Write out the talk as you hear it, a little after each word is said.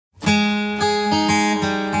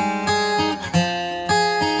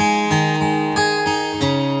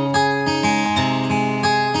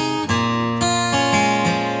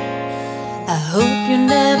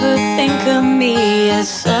with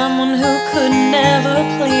someone who could never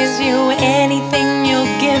please you. Anything you'll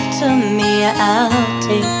give to me, I'll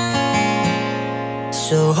take.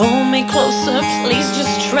 So hold me closer, please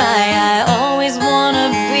just try. I always wanna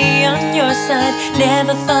be on your side.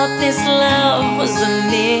 Never thought this love was a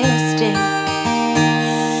mistake.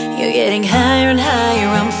 You're getting higher and higher,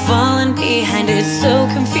 I'm falling behind. It's so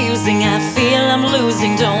confusing, I feel I'm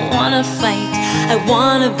losing. Don't wanna fight, I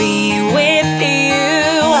wanna be with you.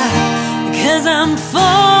 'Cause I'm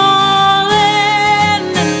falling,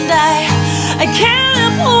 and I can't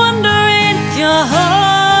help wondering if your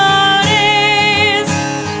heart is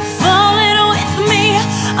falling with me.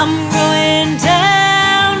 I'm going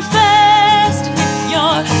down fast, and if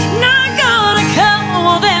you're not gonna come,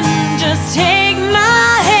 well then just take my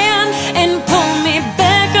hand and pull me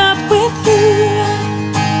back up with you.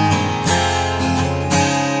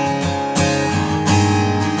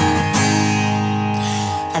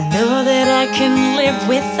 I know that I can live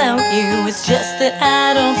without you, it's just that I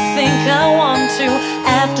don't think I want to.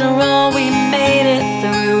 After all we made it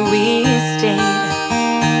through, we stayed.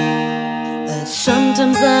 But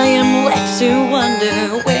sometimes I am left to wonder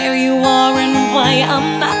where you are and why I'm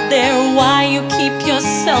not there. Why you keep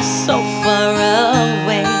yourself so far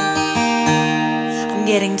away. I'm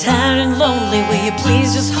getting tired and lonely, will you please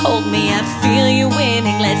just hold me? I feel you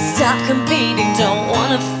winning, let's stop competing. Don't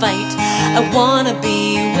wanna fight, I wanna be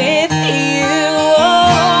with you.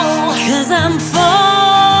 'Cause I'm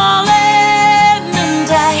falling, and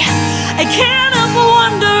I can't help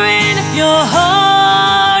wondering if your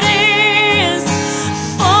heart is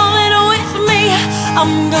falling with me.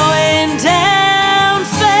 I'm going down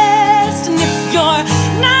fast, and if you're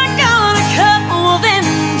not gonna come, well then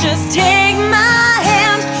just take my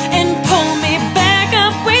hand and pull me back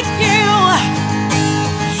up with you.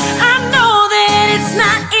 I know that it's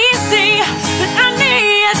not easy, but I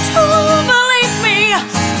need you to believe me,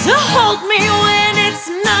 to hold me when it's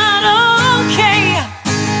not okay.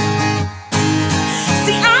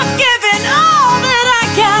 See, I've given all that I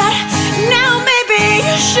got, now maybe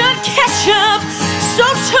you should catch up. So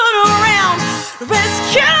turn around,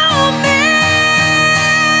 rescue me.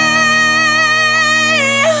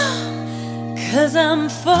 'Cause I'm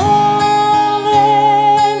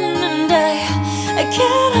falling, and I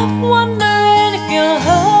can't help wondering if your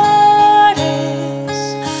heart is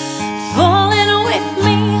falling with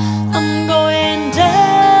me. I'm going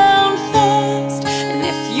down fast, and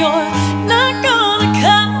if you're not gonna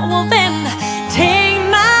come, well then take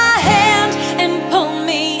my hand and pull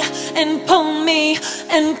me, and pull me,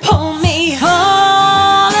 and pull me.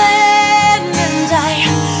 Falling, and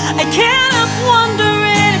I can't help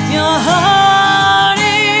wondering if your heart